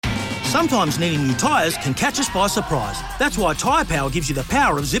Sometimes needing new tyres can catch us by surprise. That's why Tyre Power gives you the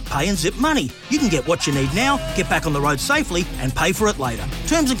power of zip pay and zip money. You can get what you need now, get back on the road safely and pay for it later.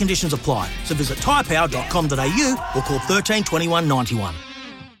 Terms and conditions apply. So visit tyrepower.com.au or call 13 21 91.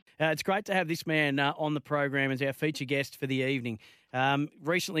 It's great to have this man on the program as our feature guest for the evening.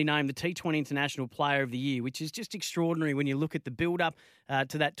 Recently named the T20 International Player of the Year, which is just extraordinary when you look at the build-up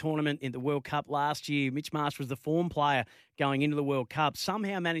to that tournament in the World Cup last year. Mitch Marsh was the form player going into the World Cup,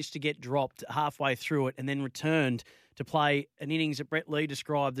 somehow managed to get dropped halfway through it and then returned to play an innings that Brett Lee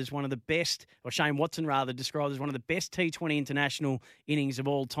described as one of the best, or Shane Watson rather, described as one of the best T20 international innings of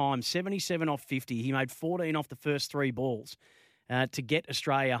all time. 77 off 50. He made 14 off the first three balls. To get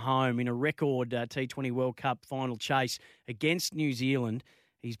Australia home in a record T20 World Cup final chase against New Zealand.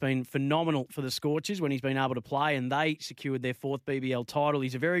 He's been phenomenal for the Scorchers when he's been able to play, and they secured their fourth BBL title.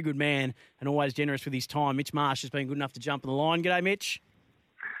 He's a very good man and always generous with his time. Mitch Marsh has been good enough to jump on the line. G'day, Mitch.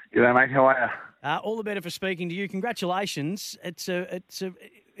 G'day, mate. How are you? All the better for speaking to you. Congratulations. It's a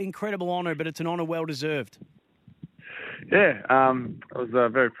incredible honour, but it's an honour well deserved. Yeah, I was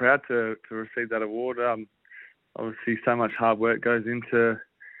very proud to receive that award. Obviously, so much hard work goes into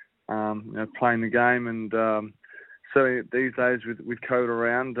playing the game, and certainly these days with COVID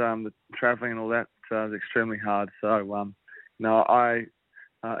around, the travelling and all that is extremely hard. So, I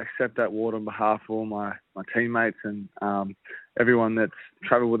accept that award on behalf of all my teammates and everyone that's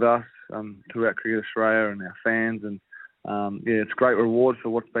travelled with us throughout Cricket Australia and our fans. And it's a great reward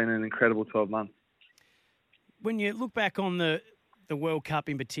for what's been an incredible 12 months. When you look back on the World Cup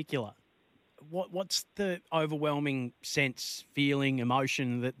in particular, what's the overwhelming sense, feeling,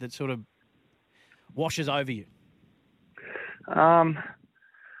 emotion that sort of washes over you? I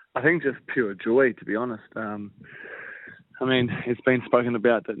think just pure joy, to be honest. It's been spoken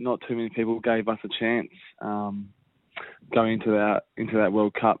about that not too many people gave us a chance going into that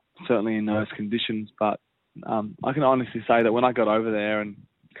World Cup, certainly in those conditions. But I can honestly say that when I got over there and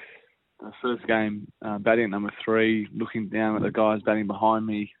first game, batting at number 3, looking down at the guys batting behind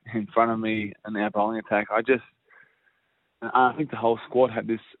me, in front of me, and our bowling attack, I think the whole squad had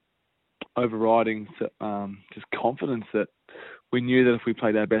this overriding just confidence that we knew that if we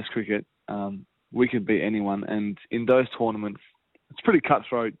played our best cricket, we could beat anyone. And in those tournaments, it's pretty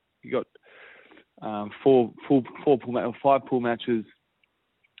cutthroat. You got 5 pool matches,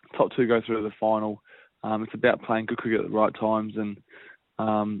 top 2 go through to the final. It's about playing good cricket at the right times, and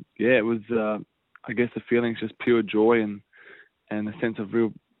it was, I guess the feeling's just pure joy and a sense of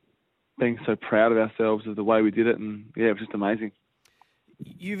real being so proud of ourselves of the way we did it. And it was just amazing.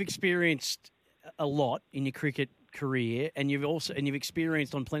 You've experienced a lot in your cricket career, and you've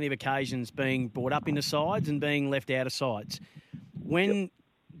experienced on plenty of occasions being brought up into sides and being left out of sides. When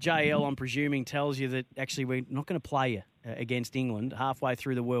JL, I'm presuming, tells you that actually we're not going to play you against England halfway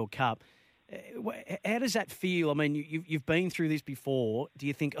through the World Cup, how does that feel? I mean, you've been through this before. Do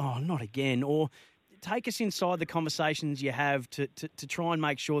you think, oh, not again? Or take us inside the conversations you have to try and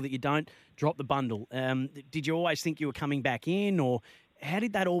make sure that you don't drop the bundle. Did you always think you were coming back in, or how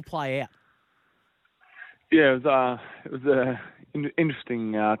did that all play out? Yeah, it was an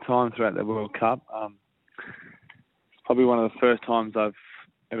interesting time throughout the World Cup. It's probably one of the first times I've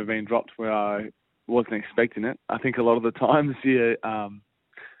ever been dropped where I wasn't expecting it. I think a lot of the times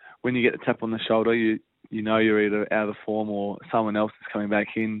when you get the tap on the shoulder, you know you're either out of the form or someone else is coming back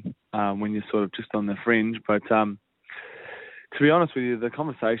in when you're sort of just on the fringe. But to be honest with you, the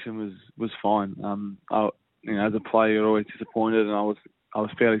conversation was fine. As a player, you're always disappointed, and I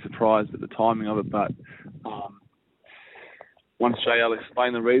was fairly surprised at the timing of it. But once JL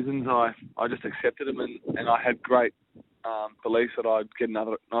explained the reasons, I just accepted them, and I had great belief that I'd get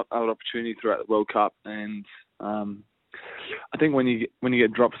another opportunity throughout the World Cup. And I think when you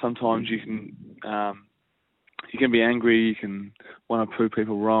get dropped, sometimes you can be angry, you can want to prove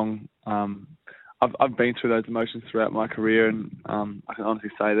people wrong. I've been through those emotions throughout my career, and I can honestly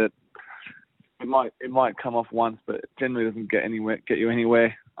say that it might come off once, but it generally doesn't get you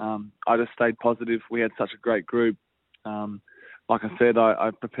anywhere. I just stayed positive. We had such a great group. Like I said,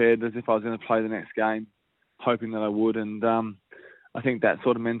 I prepared as if I was going to play the next game, hoping that I would, and I think that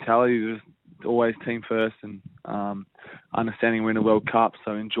sort of mentality is always team first, and understanding we're in a World Cup,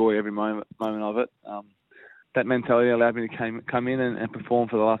 so enjoy every moment of it. That mentality allowed me to come in and perform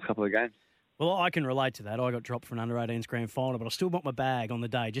for the last couple of games. Well, I can relate to that. I got dropped for an under-18s grand final, but I still bought my bag on the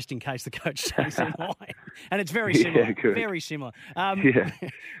day just in case the coach changed their mind. And it's very similar. Yeah, good. Very similar.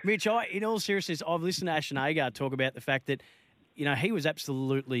 Mitch, in all seriousness, I've listened to Ashan Agar talk about the fact that he was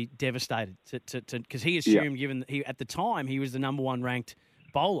absolutely devastated because he assumed, given that at the time he was the number 1 ranked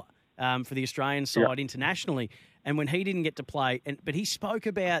bowler for the Australian side internationally, and when he didn't get to play, but he spoke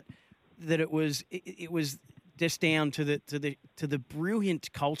about that it was just down to the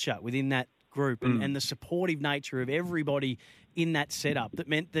brilliant culture within that group and the supportive nature of everybody in that setup that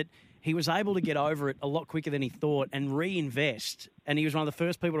meant that he was able to get over it a lot quicker than he thought and reinvest. And he was one of the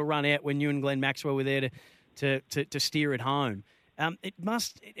first people to run out when you and Glenn Maxwell were there to steer it home.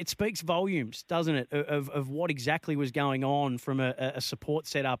 It speaks volumes, doesn't it, of what exactly was going on from a support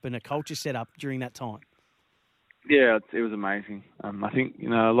setup and a culture setup during that time. Yeah, it was amazing. I think,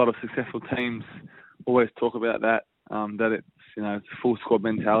 a lot of successful teams always talk about that, that it's, it's a full squad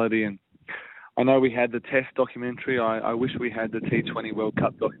mentality. And I know we had the Test documentary. I wish we had the T20 World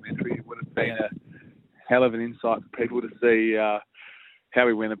Cup documentary. It would have been a hell of an insight for people to see how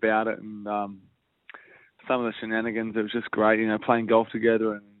we went about it and some of the shenanigans. It was just great, playing golf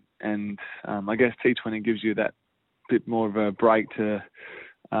together. And I guess T20 gives you that bit more of a break to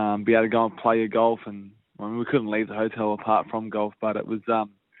be able to go and play your golf. And we couldn't leave the hotel apart from golf, but it was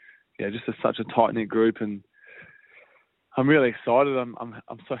just such a tight-knit group. And I'm really excited. I'm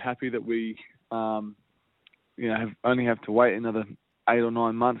so happy that we only have to wait another 8 or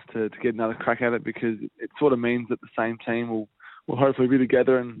 9 months to get another crack at it, because it sort of means that the same team will hopefully be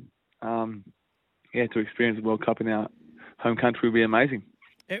together and to experience the World Cup in our home country will be amazing.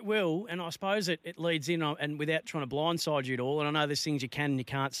 It will, and I suppose it leads in, and without trying to blindside you at all, and I know there's things you can and you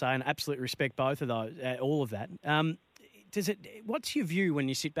can't say, and I absolutely respect both of those, all of that. What's your view when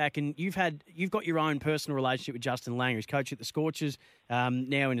you sit back and you've got your own personal relationship with Justin Langer, who's coach at the Scorchers,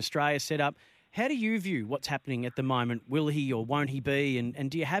 now in Australia set up. How do you view what's happening at the moment? Will he or won't he be?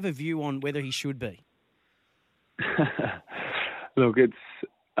 And do you have a view on whether he should be? Look, it's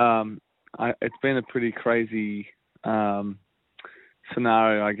been a pretty crazy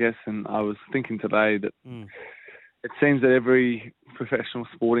scenario, I guess, and I was thinking today that it seems that every professional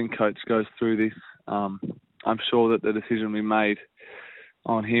sporting coach goes through this. I'm sure that the decision will be made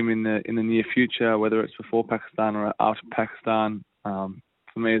on him in the near future, whether it's before Pakistan or after Pakistan.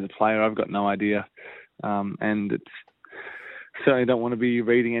 For me as a player, I've got no idea, and it's certainly don't want to be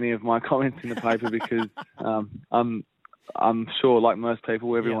reading any of my comments in the paper because I'm sure, like most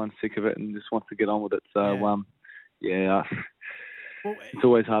people, everyone's sick of it and just wants to get on with it. So well, it's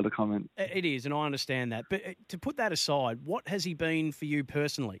always hard to comment. It is, and I understand that. But to put that aside, what has he been for you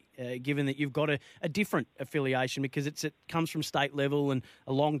personally, given that you've got a different affiliation because it comes from state level and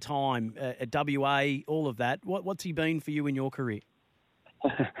a long time at WA, all of that. What's he been for you in your career?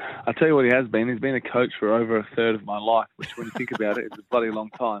 I'll tell you what he has been. He's been a coach for over a third of my life, which when you think about it, it's a bloody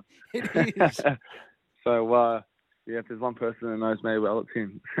long time. It is. So, if there's one person that knows me well, it's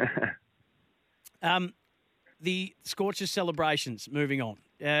him. The Scorchers celebrations, moving on.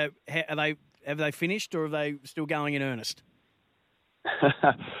 Have they finished or are they still going in earnest?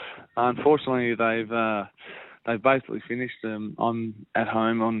 Unfortunately, they've basically finished. I'm at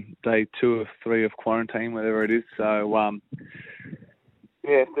home on day 2 of 3 of quarantine, whatever it is. So,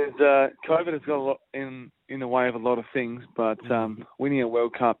 there's COVID has got a lot in the way of a lot of things, but winning a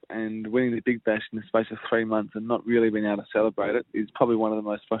World Cup and winning the Big Bash in the space of 3 months and not really being able to celebrate it is probably one of the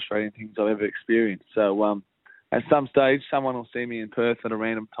most frustrating things I've ever experienced. So, at some stage, someone will see me in Perth at a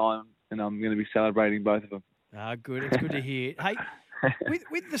random time, and I'm going to be celebrating both of them. Good. It's good to hear. Hey,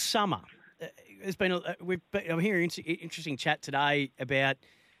 with the summer, I'm hearing interesting chat today about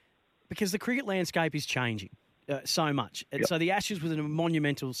because the cricket landscape is changing so much. And so the Ashes was a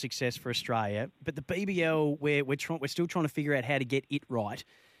monumental success for Australia, but the BBL, where we're still trying to figure out how to get it right.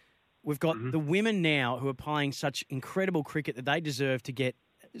 We've got the women now who are playing such incredible cricket that they deserve to get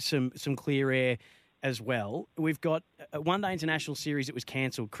some clear air as well. We've got a one-day international series that was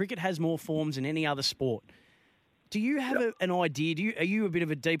cancelled. Cricket has more forms than any other sport. Do you have an idea? Are you a bit of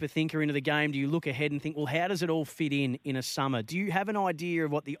a deeper thinker into the game? Do you look ahead and think, well, how does it all fit in a summer? Do you have an idea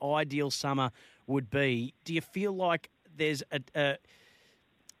of what the ideal summer would be? Do you feel like there's a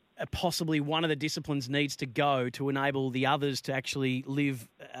possibly one of the disciplines needs to go to enable the others to actually live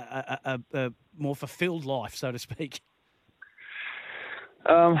a more fulfilled life, so to speak?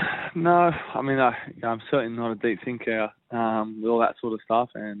 No, I mean, I'm certainly not a deep thinker with all that sort of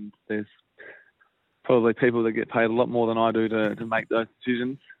stuff, and there's probably people that get paid a lot more than I do to make those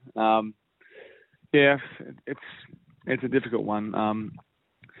decisions. It's a difficult one.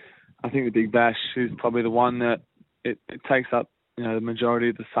 I think the Big Bash is probably the one that it takes up the majority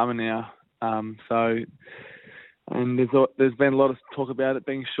of the summer now. And there's been a lot of talk about it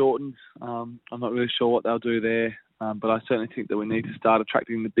being shortened. I'm not really sure what they'll do there. But I certainly think that we need to start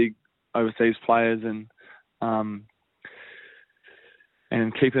attracting the big overseas players and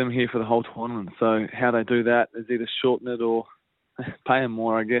keep them here for the whole tournament. So how they do that is either shorten it or pay them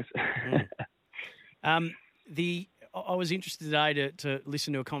more, I guess. I was interested today to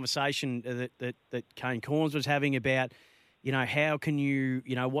listen to a conversation that Kane Corns was having about, how can you,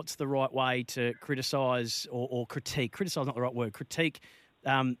 what's the right way to criticise or critique? Criticise not the right word. Critique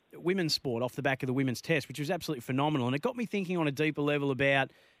women's sport off the back of the women's test, which was absolutely phenomenal. And it got me thinking on a deeper level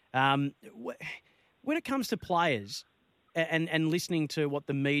about when it comes to players and listening to what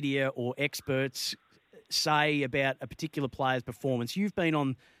the media or experts say about a particular player's performance. You've been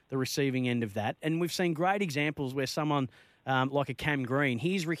on the receiving end of that, and we've seen great examples where someone like a Cam Green,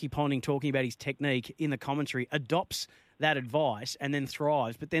 here's Ricky Ponting talking about his technique in the commentary, adopts that advice and then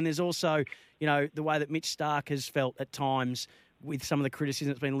thrives. But then there's also, the way that Mitch Starc has felt at times with some of the criticism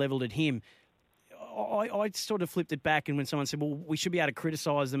that's been levelled at him. I sort of flipped it back, and when someone said, well, we should be able to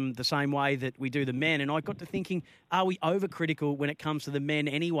criticise them the same way that we do the men, and I got to thinking, are we overcritical when it comes to the men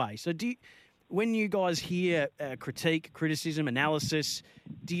anyway? So when you guys hear critique, criticism, analysis,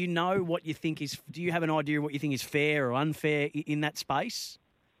 do you know what you think is? Do you have an idea of what you think is fair or unfair in that space?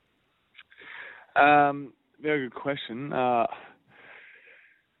 Very good question. I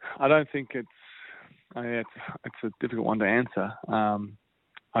don't think it's a difficult one to answer.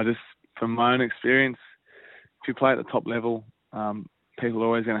 From my own experience, if you play at the top level, people are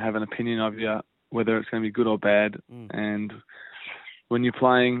always going to have an opinion of you, whether it's going to be good or bad. And when you're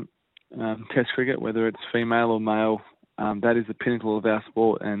playing Test cricket, whether it's female or male, that is the pinnacle of our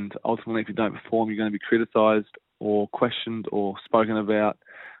sport. And ultimately, if you don't perform, you're going to be criticised or questioned or spoken about.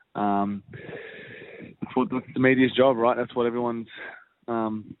 That's the media's job, right? That's what everyone's.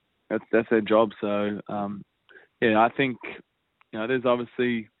 That's their job. So, I think there's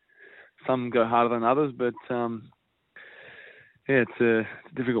obviously some go harder than others, but it's a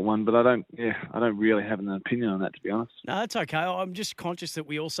difficult one. But I don't really have an opinion on that, to be honest. No, that's okay. I'm just conscious that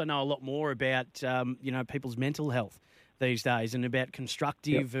we also know a lot more about people's mental health these days, and about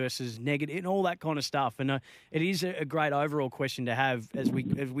constructive versus negative and all that kind of stuff. And it is a great overall question to have as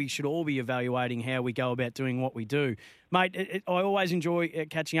we should all be evaluating how we go about doing what we do. Mate, I always enjoy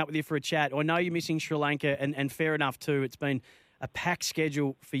catching up with you for a chat. I know you're missing Sri Lanka, and fair enough too. It's been a packed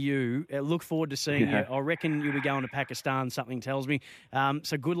schedule for you. Look forward to seeing you. I reckon you'll be going to Pakistan, something tells me.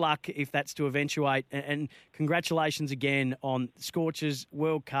 So good luck if that's to eventuate. And congratulations again on Scorchers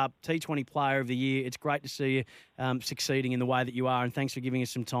World Cup T20 Player of the Year. It's great to see you succeeding in the way that you are. And thanks for giving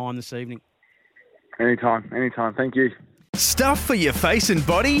us some time this evening. Anytime. Thank you. Stuff for your face and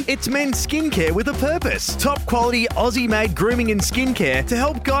body? It's men's skincare with a purpose. Top quality Aussie-made grooming and skincare to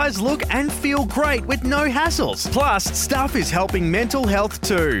help guys look and feel great with no hassles. Plus, Stuff is helping mental health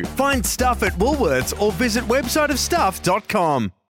too. Find Stuff at Woolworths or visit websiteofstuff.com.